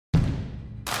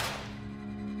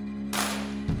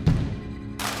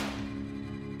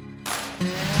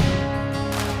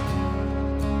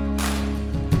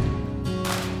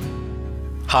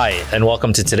Hi, and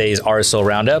welcome to today's RSO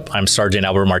Roundup. I'm Sergeant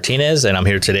Albert Martinez, and I'm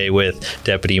here today with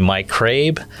Deputy Mike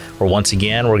Crabe, where once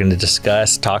again, we're going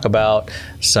to talk about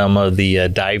some of the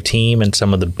dive team and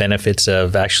some of the benefits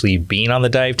of actually being on the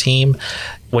dive team.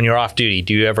 When you're off duty,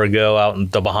 do you ever go out in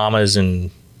the Bahamas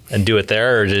and do it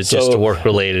there, or is it just work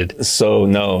related? So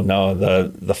no.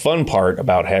 The fun part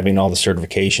about having all the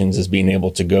certifications is being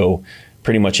able to go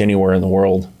pretty much anywhere in the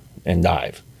world and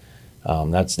dive.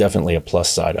 That's definitely a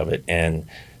plus side of it. And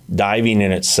diving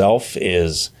in itself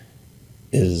is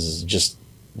just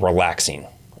relaxing.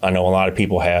 I know a lot of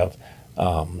people have,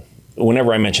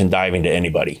 whenever I mention diving to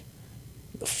anybody,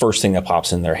 the first thing that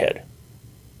pops in their head,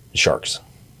 sharks.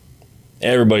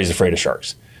 Everybody's afraid of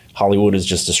sharks. Hollywood has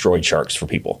just destroyed sharks for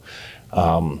people.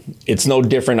 It's no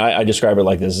different. I describe it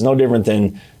like this. It's no different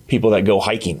than people that go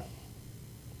hiking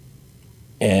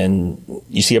and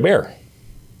you see a bear.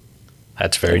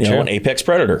 That's very true. An apex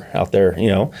predator out there,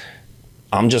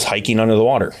 I'm just hiking under the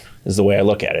water is the way I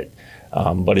look at it.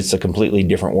 But it's a completely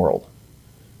different world.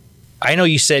 I know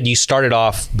you said you started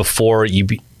off before you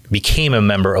became a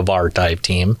member of our dive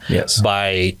team. Yes.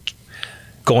 By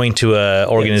going to an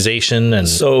organization. And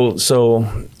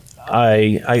So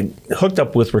I hooked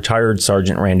up with retired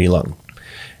Sergeant Randy Lung,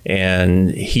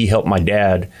 and he helped my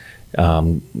dad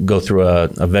go through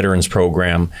a veterans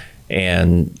program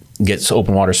and gets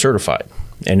open water certified.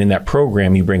 And in that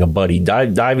program, you bring a buddy.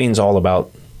 Diving's all about,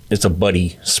 it's a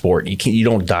buddy sport. You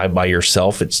don't dive by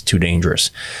yourself. It's too dangerous.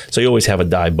 So you always have a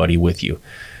dive buddy with you.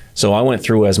 So I went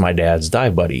through as my dad's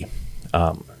dive buddy.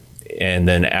 And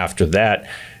then after that,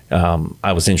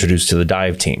 I was introduced to the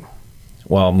dive team.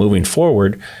 Well, moving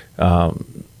forward,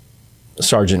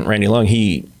 Sergeant Randy Lung,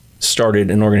 he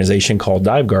started an organization called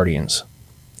Dive Guardians.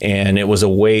 And it was a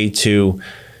way to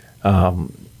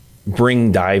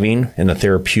bring diving and the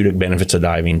therapeutic benefits of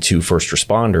diving to first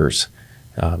responders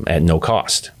at no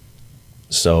cost.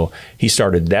 So he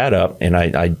started that up, and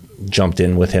I jumped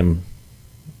in with him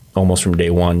almost from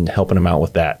day one, helping him out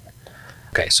with that.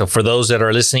 Okay, so for those that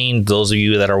are listening, those of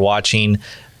you that are watching,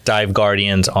 Dive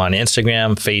Guardians on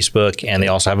Instagram, Facebook, and they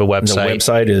also have a website. The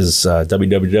website is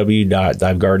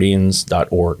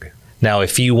www.diveguardians.org. Now,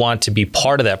 if you want to be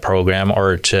part of that program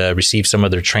or to receive some of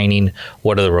their training,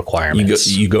 what are the requirements?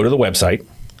 You go to the website,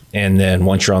 and then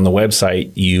once you're on the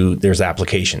website, there's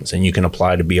applications, and you can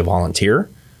apply to be a volunteer.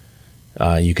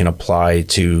 You can apply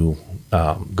to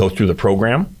go through the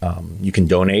program. You can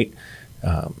donate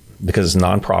because it's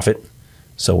nonprofit,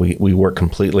 so we work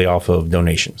completely off of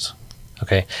donations.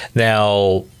 Okay.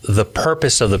 Now, the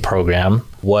purpose of the program,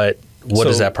 what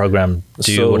does that program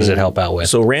do? What does it help out with?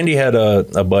 So Randy had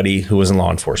a buddy who was in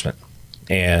law enforcement,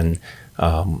 and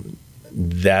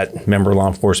that member of law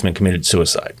enforcement committed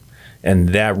suicide, and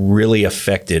that really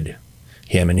affected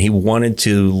him. And he wanted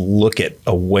to look at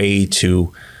a way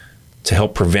to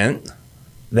help prevent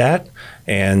that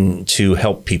and to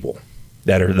help people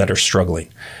that are struggling,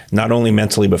 not only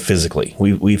mentally but physically.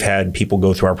 We've had people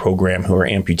go through our program who are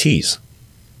amputees,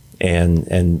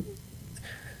 and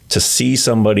to see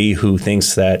somebody who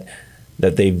thinks that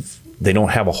they don't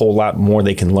have a whole lot more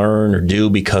they can learn or do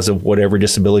because of whatever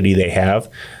disability they have,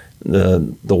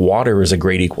 the water is a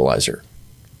great equalizer,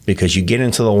 because you get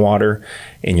into the water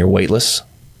and you're weightless,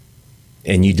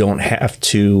 and you don't have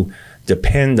to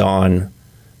depend on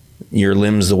your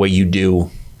limbs the way you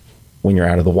do when you're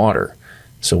out of the water.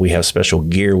 So we have special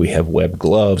gear, we have webbed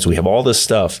gloves, we have all this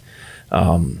stuff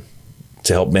to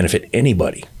help benefit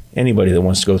anybody that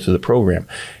wants to go through the program.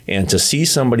 And to see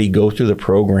somebody go through the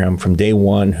program from day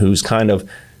one who's kind of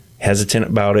hesitant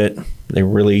about it, they're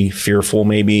really fearful,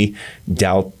 maybe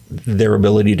doubt their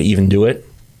ability to even do it,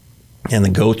 and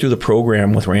then go through the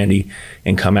program with Randy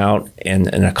and come out and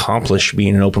accomplish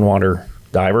being an open water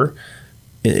diver,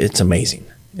 it's amazing.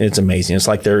 It's amazing. It's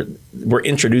like we're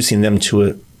introducing them to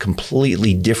a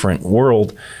completely different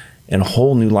world and a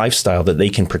whole new lifestyle that they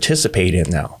can participate in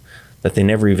now that they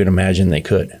never even imagined they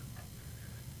could.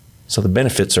 So the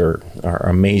benefits are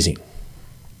amazing.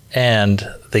 And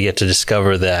they get to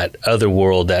discover that other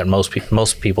world that most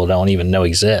people don't even know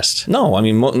exists. No, I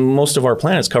mean, most of our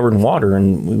planet's covered in water,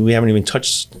 and we haven't even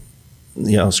scratched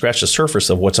the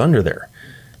surface of what's under there.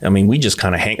 I mean, we just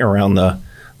kind of hang around the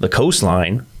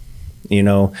coastline,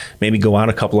 maybe go out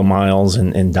a couple of miles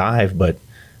and dive. But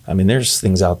I mean, there's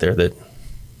things out there that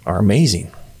are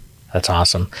amazing. That's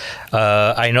awesome.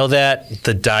 I know that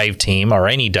the dive team, or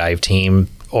any dive team,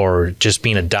 or just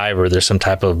being a diver, there's some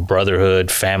type of brotherhood,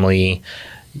 family.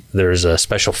 There's a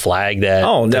special flag that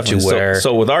you wear.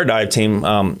 So with our dive team,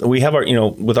 we have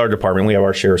with our department, we have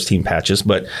our sheriff's team patches,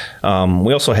 but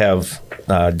we also have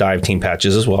dive team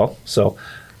patches as well. So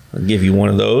I'll give you one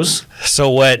of those. So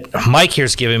what Mike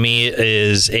here's giving me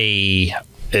is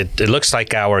it looks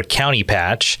like our county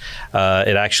patch.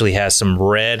 It actually has some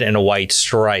red and a white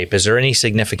stripe. Is there any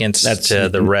significance to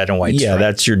the red and white stripe? Yeah,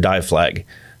 that's your dive flag.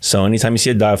 So anytime you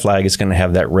see a dive flag, it's going to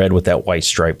have that red with that white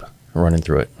stripe running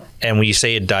through it. And when you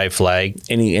say a dive flag,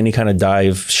 any kind of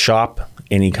dive shop,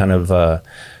 any kind of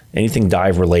anything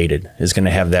dive related is going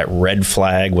to have that red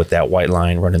flag with that white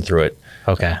line running through it.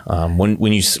 Okay.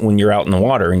 When you're out in the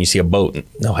water and you see a boat,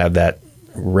 they'll have that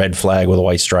red flag with a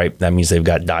white stripe. That means they've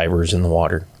got divers in the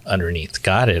water underneath.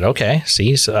 Got it. Okay.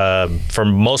 See, for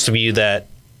most of you that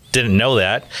didn't know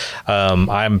that,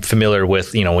 I'm familiar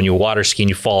with, when you water ski and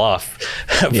you fall off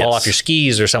your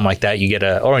skis or something like that, you get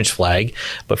an orange flag.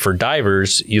 But for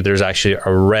divers, there's actually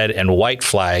a red and white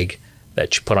flag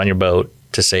that you put on your boat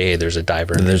to say, hey, there's a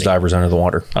diver. And there's divers under the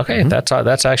water. Okay.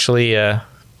 That's actually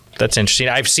that's interesting.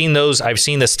 I've seen those. I've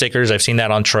seen the stickers. I've seen that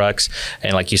on trucks.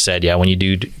 And like you said, yeah, when you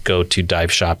do go to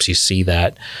dive shops, you see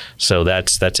that. So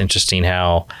that's interesting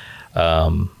how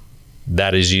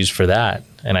that is used for that.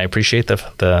 And I appreciate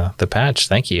the patch.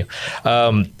 Thank you.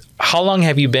 How long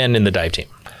have you been in the dive team?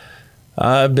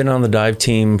 I've been on the dive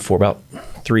team for about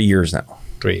 3 years now.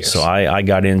 3 years. So I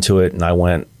got into it and I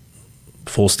went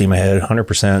full steam ahead,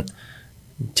 100%.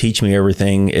 Teach me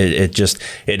everything.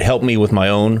 It helped me with my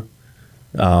own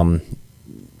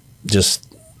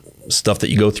just stuff that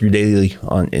you go through daily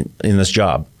in this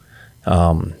job.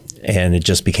 And it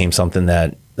just became something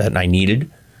that I needed,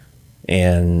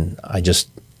 and I just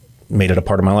made it a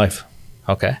part of my life.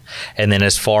 Okay. And then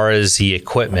as far as the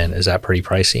equipment, is that pretty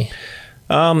pricey?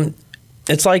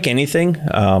 It's like anything.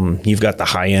 You've got the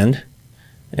high end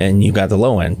and you've got the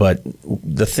low end. But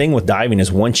the thing with diving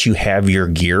is once you have your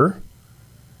gear,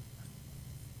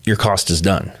 your cost is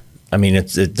done. I mean,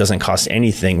 it doesn't cost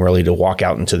anything really to walk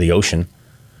out into the ocean.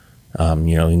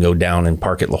 You can go down and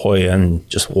park at La Jolla and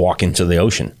just walk into the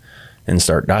ocean and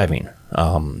start diving.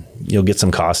 You'll get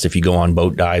some cost if you go on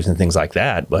boat dives and things like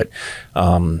that. But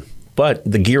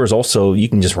the gear is also, you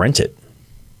can just rent it.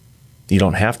 You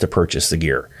don't have to purchase the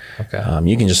gear. Okay.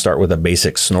 You can just start with a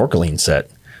basic snorkeling set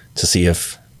to see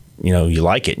if you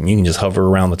like it, and you can just hover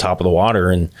around the top of the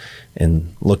water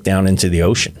and look down into the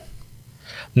ocean.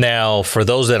 Now, for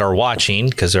those that are watching,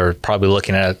 because they're probably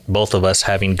looking at both of us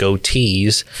having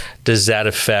goatees, does that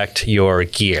affect your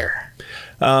gear?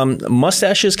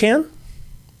 Mustaches can,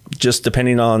 just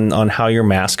depending on how your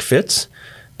mask fits,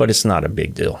 but it's not a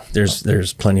big deal.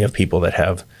 There's plenty of people that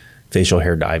have facial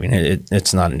hair diving.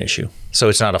 It's not an issue. So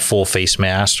it's not a full face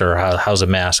mask, or how's a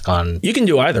mask on? You can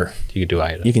do either. You can do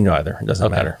either. You can do either. It doesn't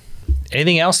matter.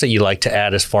 Anything else that you like to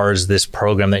add as far as this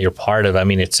program that you're part of? I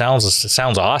mean, it sounds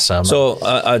awesome. So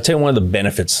I'll tell you one of the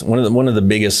benefits. One of the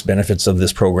biggest benefits of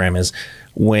this program is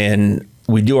when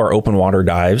we do our open water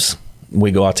dives,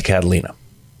 we go out to Catalina.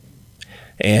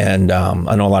 And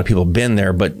I know a lot of people have been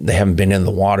there, but they haven't been in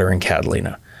the water in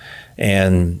Catalina.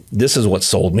 And this is what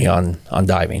sold me on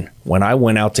diving. When I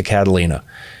went out to Catalina,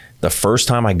 the first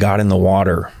time I got in the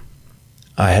water,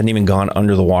 I hadn't even gone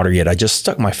under the water yet. I just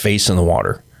stuck my face in the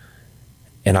water,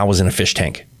 and I was in a fish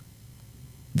tank.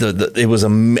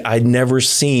 I'd never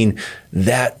seen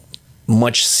that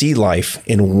much sea life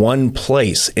in one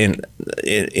place. In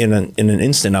an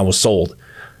instant, I was sold.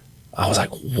 I was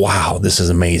like, wow, this is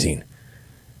amazing.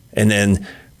 And then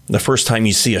the first time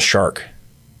you see a shark,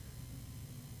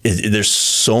 there's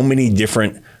so many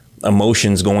different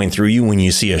emotions going through you when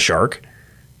you see a shark.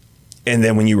 And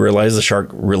then when you realize the shark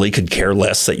really could care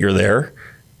less that you're there,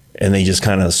 and they just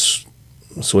kind of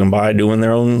swim by doing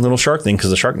their own little shark thing, because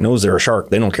the shark knows they're a shark.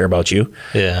 They don't care about you.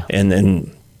 Yeah. And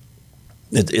then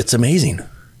it's amazing.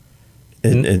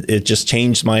 It just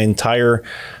changed my entire,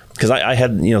 because I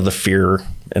had, the fear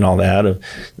and all that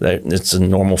it's a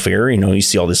normal fear. You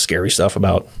see all this scary stuff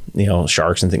about,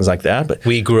 sharks and things like that. But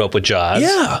we grew up with Jaws.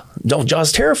 Yeah.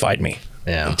 Jaws terrified me.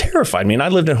 Yeah. It terrified me. And I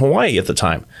lived in Hawaii at the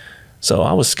time. So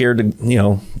I was scared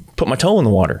to, put my toe in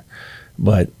the water.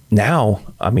 But now,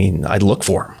 I look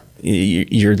for them.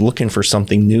 You're looking for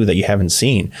something new that you haven't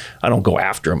seen. I don't go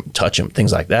after them, touch them,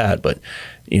 things like that. But,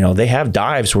 they have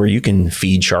dives where you can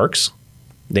feed sharks.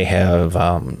 They have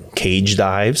cage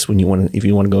dives if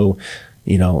you want to go,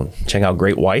 check out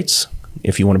great whites.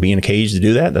 If you want to be in a cage to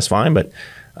do that, that's fine. But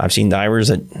I've seen divers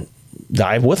that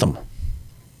dive with them.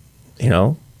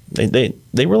 They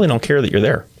really don't care that you're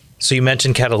there. So you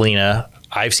mentioned Catalina.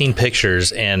 I've seen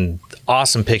pictures, and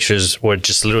awesome pictures where it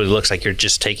just literally looks like you're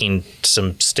just taking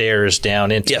some stairs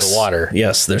down into the water.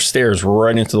 Yes, there's stairs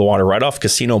right into the water, right off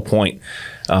Casino Point.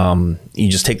 You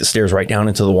just take the stairs right down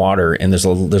into the water, and there's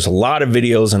a lot of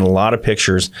videos and a lot of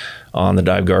pictures on the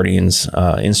Dive Guardians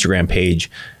Instagram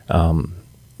page.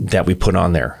 that we put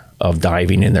on there of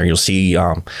diving in there. You'll see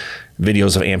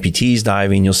videos of amputees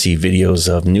diving. You'll see videos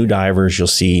of new divers. You'll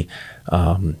see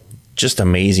just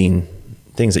amazing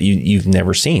things that you've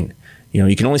never seen.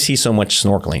 You can only see so much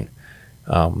snorkeling.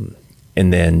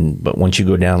 But once you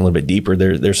go down a little bit deeper,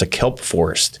 there's a kelp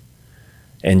forest.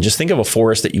 And just think of a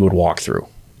forest that you would walk through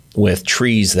with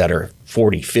trees that are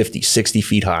 40, 50, 60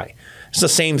 feet high. It's the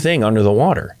same thing under the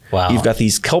water. Wow. You've got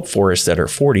these kelp forests that are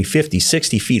 40, 50,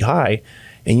 60 feet high,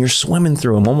 and you're swimming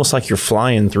through them almost like you're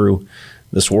flying through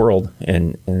this world,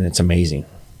 and it's amazing.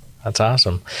 That's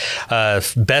awesome.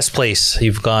 Best place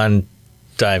you've gone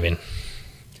diving?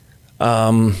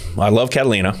 I love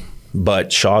Catalina,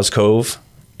 but Shaw's Cove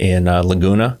in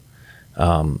Laguna,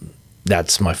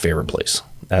 that's my favorite place.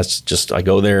 That's just, I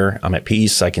go there, I'm at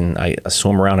peace, I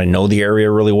swim around, I know the area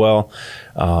really well,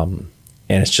 and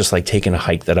it's just like taking a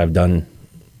hike that I've done,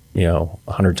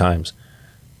 100 times.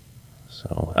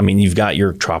 So, I mean, you've got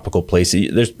your tropical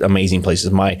places. There's amazing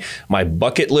places. My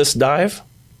bucket list dive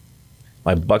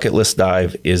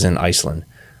is in Iceland.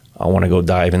 I want to go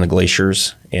dive in the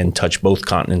glaciers and touch both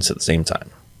continents at the same time.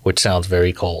 Which sounds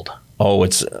very cold. Oh,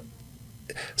 it's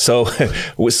so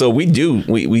we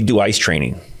do ice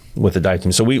training with the dive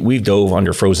team. So we've dove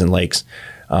under frozen lakes.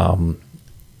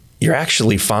 You're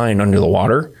actually fine under the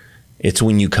water. It's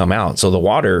when you come out. So the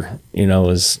water,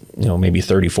 is, maybe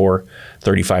 34,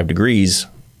 35 degrees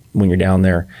when you're down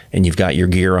there, and you've got your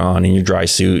gear on and your dry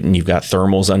suit and you've got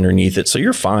thermals underneath it. So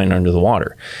you're fine under the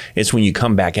water. It's when you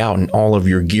come back out and all of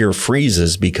your gear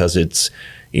freezes because it's,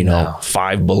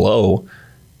 5 below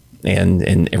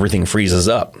and everything freezes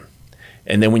up.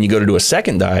 And then when you go to do a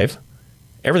second dive,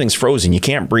 everything's frozen. You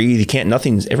can't breathe.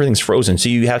 Everything's frozen. So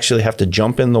you actually have to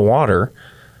jump in the water,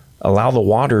 allow the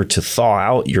water to thaw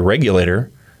out your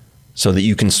regulator so that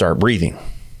you can start breathing.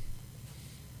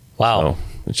 Wow. So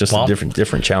it's just a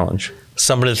different challenge.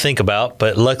 Something to think about,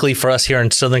 but luckily for us here in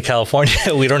Southern California,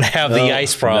 we don't have the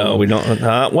ice problem. No, we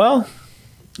don't. Well,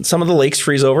 some of the lakes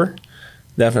freeze over,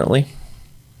 definitely.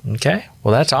 Okay.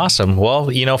 Well, that's awesome.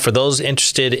 Well, for those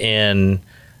interested in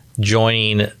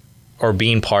joining or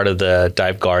being part of the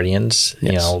Dive Guardians,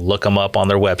 yes, look them up on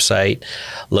their website,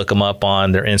 look them up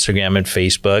on their Instagram and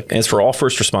Facebook. And it's for all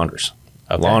first responders,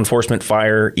 okay, law enforcement,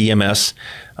 fire, EMS.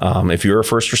 If you're a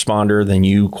first responder, then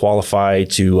you qualify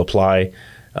to apply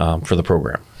for the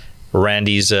program.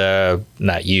 Randy's,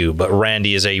 not you, but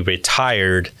Randy is a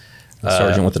retired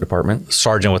sergeant with the department.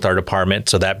 Sergeant with our department.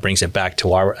 So that brings it back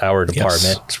to our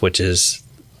department, yes, which is,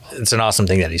 it's an awesome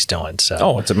thing that he's doing.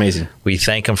 So it's amazing. We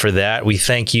thank him for that. We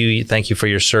thank you. Thank you for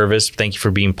your service. Thank you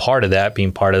for being part of that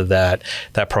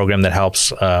program that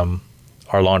helps our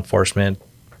law enforcement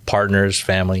partners,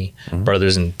 family, mm-hmm,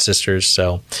 brothers and sisters.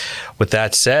 So with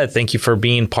that said, thank you for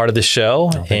being part of the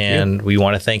show. And we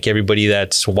want to thank everybody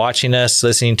that's watching us,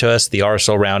 listening to us, the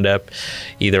RSO Roundup,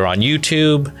 either on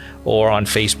YouTube or on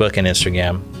Facebook and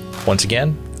Instagram. Once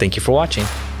again, thank you for watching.